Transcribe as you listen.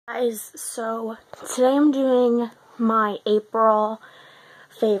Guys, so today I'm doing my April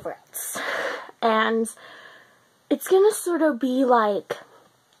favorites, and it's gonna sort of be like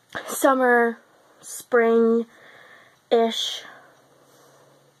summer, spring-ish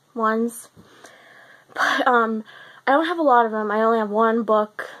ones, but I don't have a lot of them. I only have one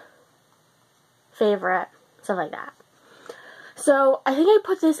book favorite, stuff like that. So I think I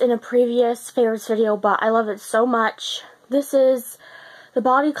put this in a previous favorites video, but I love it so much. This is the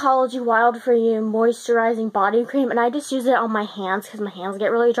Bodycology Wild For You Moisturizing Body Cream, and I just use it on my hands because my hands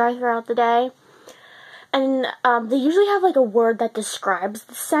get really dry throughout the day. And they usually have like a word that describes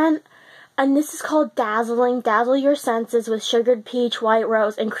the scent, and this is called Dazzling. Dazzle your senses with sugared peach, white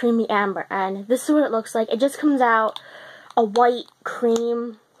rose, and creamy amber. And this is what it looks like. It just comes out a white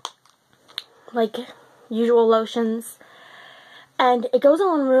cream, like usual lotions, and it goes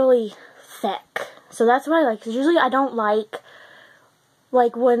on really thick. So that's what I like, because usually I don't like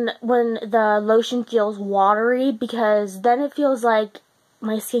when the lotion feels watery, because then it feels like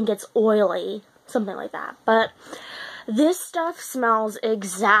my skin gets oily, something like that. But this stuff smells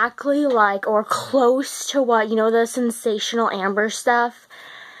exactly like, or close to what, you know, the Sensational Amber stuff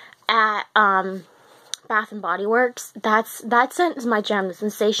at Bath and Body Works. That scent is my jam. The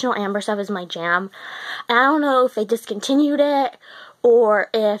Sensational Amber stuff is my jam. And I don't know if they discontinued it or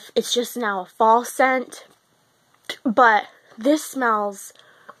if it's just now a fall scent, but this smells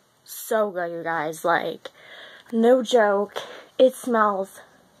so good, you guys. Like, no joke, it smells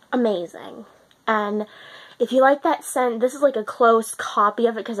amazing. And if you like that scent, this is like a close copy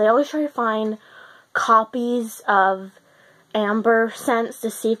of it, because I always try to find copies of amber scents to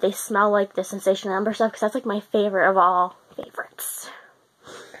see if they smell like the Sensational Amber stuff, because that's like my favorite of all favorites.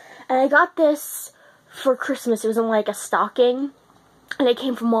 And I got this for Christmas. It was in like a stocking, and it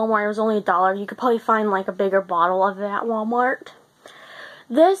came from Walmart. It was only $1. You could probably find like a bigger bottle of it at Walmart.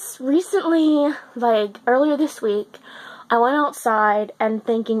 This recently, like earlier this week, I went outside and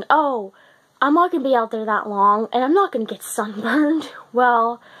thinking, oh, I'm not going to be out there that long, and I'm not going to get sunburned.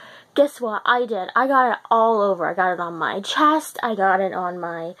 Well, guess what? I did. I got it all over. I got it on my chest, I got it on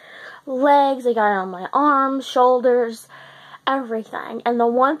my legs, I got it on my arms, shoulders, everything. And the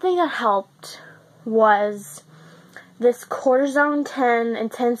one thing that helped was this Cortisone 10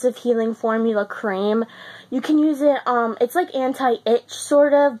 Intensive Healing Formula Cream. You can use it, it's like anti-itch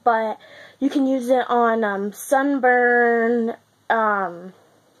sort of, but you can use it on sunburn,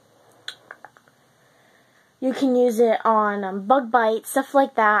 you can use it on bug bites, stuff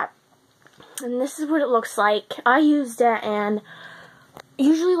like that. And this is what it looks like. I used it, and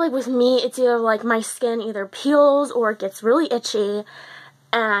usually, like with me, it's either like my skin either peels or it gets really itchy,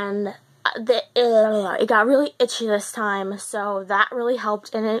 and it got really itchy this time, so that really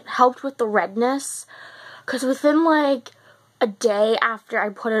helped, and it helped with the redness, because within like a day after I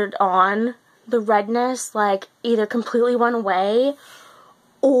put it on, the redness like either completely went away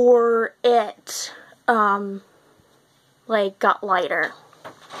or it like got lighter.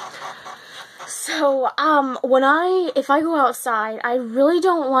 So if I go outside, I really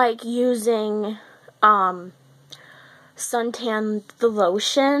don't like using suntan the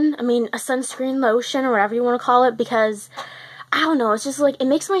lotion. I mean, a sunscreen lotion or whatever you want to call it, because I don't know, it's just like it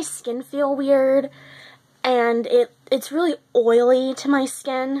makes my skin feel weird, and it's really oily to my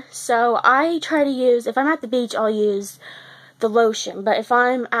skin. So I try to use, if I'm at the beach, I'll use the lotion, but if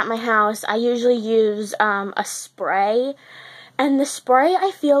I'm at my house, I usually use a spray. And the spray,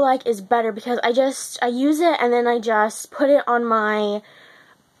 I feel like, is better because I use it and then I just put it on my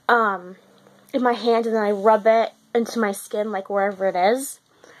in my hand, and then I rub it into my skin, like wherever it is.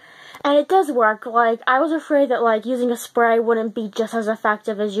 And it does work. Like, I was afraid that like using a spray wouldn't be just as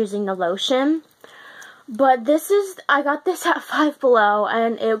effective as using the lotion. But I got this at Five Below,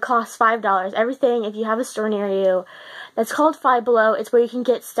 and it costs $5. Everything, if you have a store near you that's called Five Below, it's where you can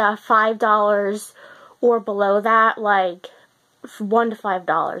get stuff $5 or below that, like $1 to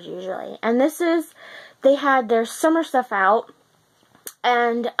 $5 usually. And they had their summer stuff out,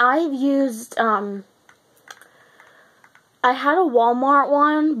 and I've used, I had a Walmart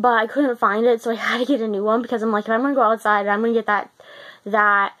one, but I couldn't find it, so I had to get a new one, because I'm like, if I'm going to go outside and I'm going to get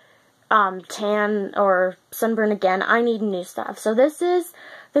that tan or sunburn again, I need new stuff. So this is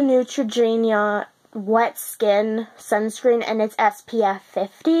the Neutrogena Wet Skin Sunscreen, and it's SPF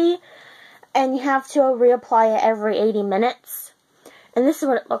 50, and you have to reapply it every 80 minutes. And this is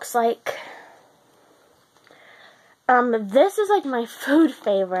what it looks like. This is like my food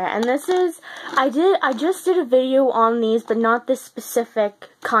favorite, and this is, I just did a video on these, but not this specific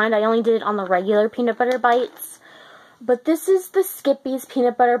kind. I only did it on the regular peanut butter bites. But this is the Skippy's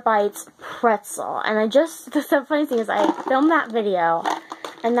Peanut Butter Bites Pretzel. And the funny thing is, I filmed that video,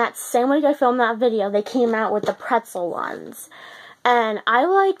 And that same week I filmed that video, they came out with the pretzel ones. And I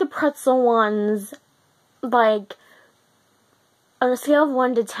like the pretzel ones, like, on a scale of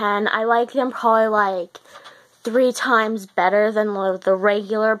 1 to 10, I like them probably, like, 3 times better than the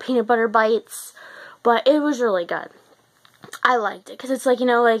regular peanut butter bites. But it was really good. I liked it, because it's like, you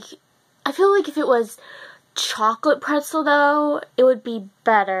know, like, I feel like if it was chocolate pretzel, though, it would be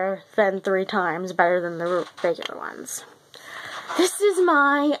better than 3 times better than the regular ones. This is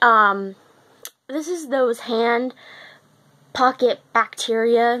my, this is those hand pocket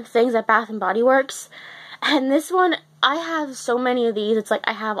bacteria things at Bath & Body Works. And this one, I have so many of these. It's like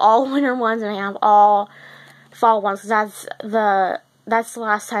I have all winter ones and I have all fall ones. That's the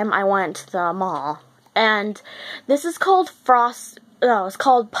last time I went to the mall. And this is called it's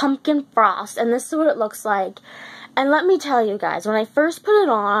called Pumpkin Frost. And this is what it looks like. And let me tell you guys, when I first put it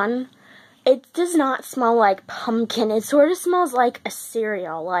on, it does not smell like pumpkin. It sort of smells like a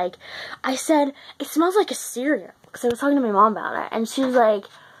cereal. Like, I said, it smells like a cereal. Because I was talking to my mom about it. And she was like,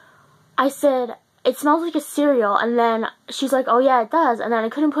 I said, it smells like a cereal. And then she's like, oh yeah, it does. And then I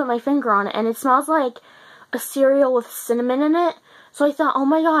couldn't put my finger on it. And it smells like a cereal with cinnamon in it. So I thought, oh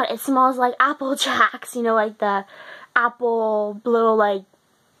my god, it smells like Apple Jacks. You know, like the apple little, like,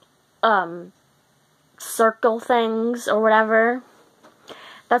 circle things or whatever.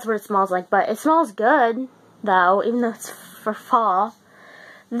 That's what it smells like, but it smells good, though, even though it's for fall.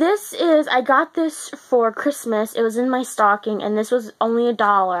 This is, I got this for Christmas. It was in my stocking, and this was only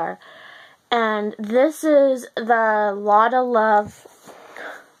 $1. And this is the Lotta Love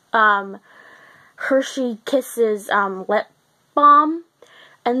Hershey Kisses lip balm.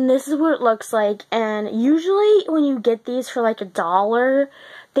 And this is what it looks like. And usually when you get these for like $1,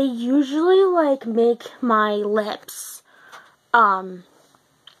 they usually like make my lips,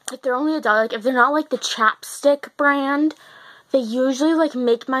 if they're only $1, like if they're not like the chapstick brand, they usually like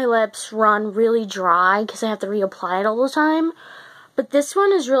make my lips run really dry because I have to reapply it all the time. But this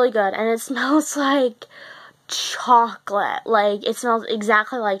one is really good, and it smells like chocolate. Like, it smells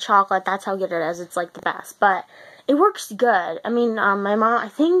exactly like chocolate. That's how good it is. It's like the best. But it works good. I mean, my mom, I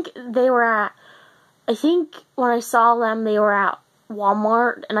think when I saw them, they were at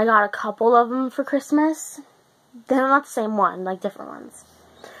Walmart, and I got a couple of them for Christmas. They're not the same one, like different ones.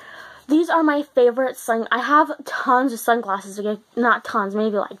 These are my favorite I have tons of sunglasses. Not tons,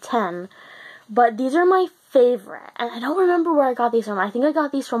 maybe like 10. But these are my favorite. And I don't remember where I got these from. I think I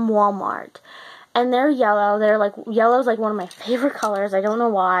got these from Walmart. And they're yellow. Yellow's like one of my favorite colors. I don't know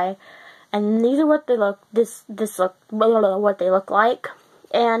why. And these are what they look, what they look like.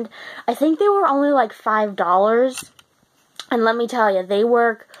 And I think they were only like $5. And let me tell you, they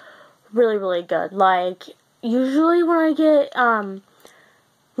work really, really good. Like, usually when I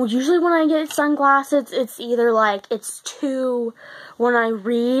get sunglasses, it's either like, it's too, when I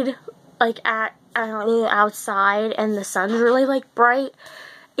read, like, outside and the sun's really, like, bright,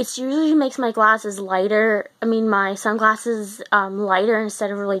 it usually makes my glasses lighter, my sunglasses, lighter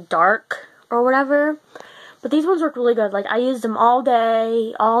instead of really dark, or whatever. But these ones work really good. Like, I used them all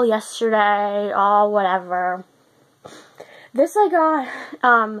day, all yesterday, all whatever. This I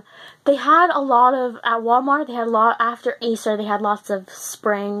got, they had a lot of, at Walmart, they had a lot, after Easter, they had lots of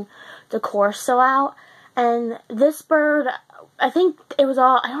spring decor still out. And this bird, I think it was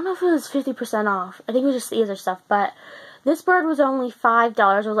all, I don't know if it was 50% off. I think it was just the Easter stuff, but this bird was only $5.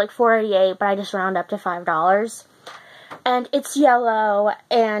 It was like $4.88, but I just round up to $5. And it's yellow,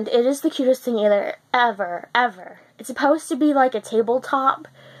 and it is the cutest thing ever. It's supposed to be like a tabletop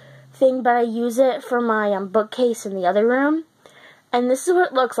thing, but I use it for my bookcase in the other room. And this is what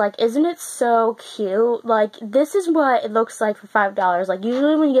it looks like. Isn't it so cute? Like, this is what it looks like for $5. Like,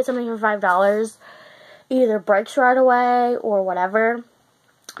 usually when you get something for $5, it either breaks right away or whatever.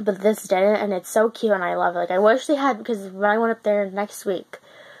 But this didn't, and it's so cute, and I love it. Like, I wish they had, because when I went up there next week,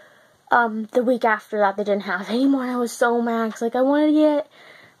 the week after that, they didn't have any more, and I was so mad. Like, I wanted to get,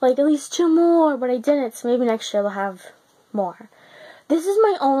 like, at least 2 more, but I didn't, so maybe next year they'll have more. This is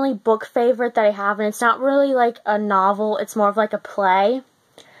my only book favorite that I have, and it's not really like a novel, it's more of like a play.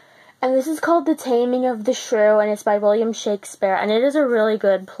 And this is called The Taming of the Shrew, and it's by William Shakespeare, and it is a really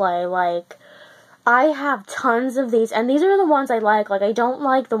good play. Like, I have tons of these, and these are the ones I like. Like, I don't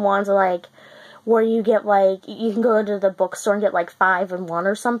like the ones like where you get like, you can go into the bookstore and get like 5 in 1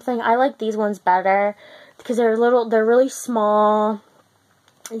 or something. I like these ones better because they're really small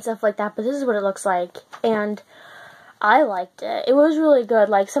and stuff like that. But this is what it looks like, and I liked it. It was really good.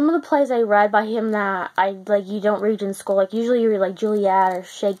 Like, some of the plays I read by him that you don't read in school. Like, usually you read, like, Juliet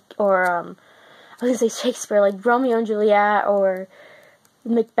or I was gonna say Shakespeare, like Romeo and Juliet or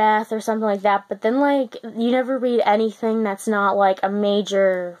Macbeth or something like that, but then, like, you never read anything that's not, like, a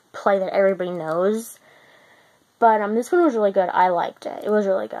major play that everybody knows. But, this one was really good. I liked it. It was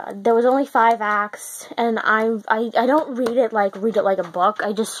really good. There was only 5 acts, and I don't read it like a book.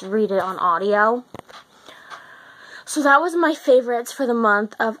 I just read it on audio. So that was my favorites for the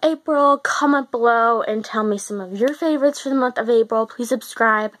month of April. Comment below and tell me some of your favorites for the month of April. Please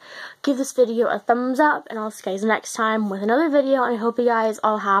subscribe. Give this video a thumbs up. And I'll see you guys next time with another video. And I hope you guys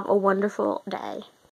all have a wonderful day.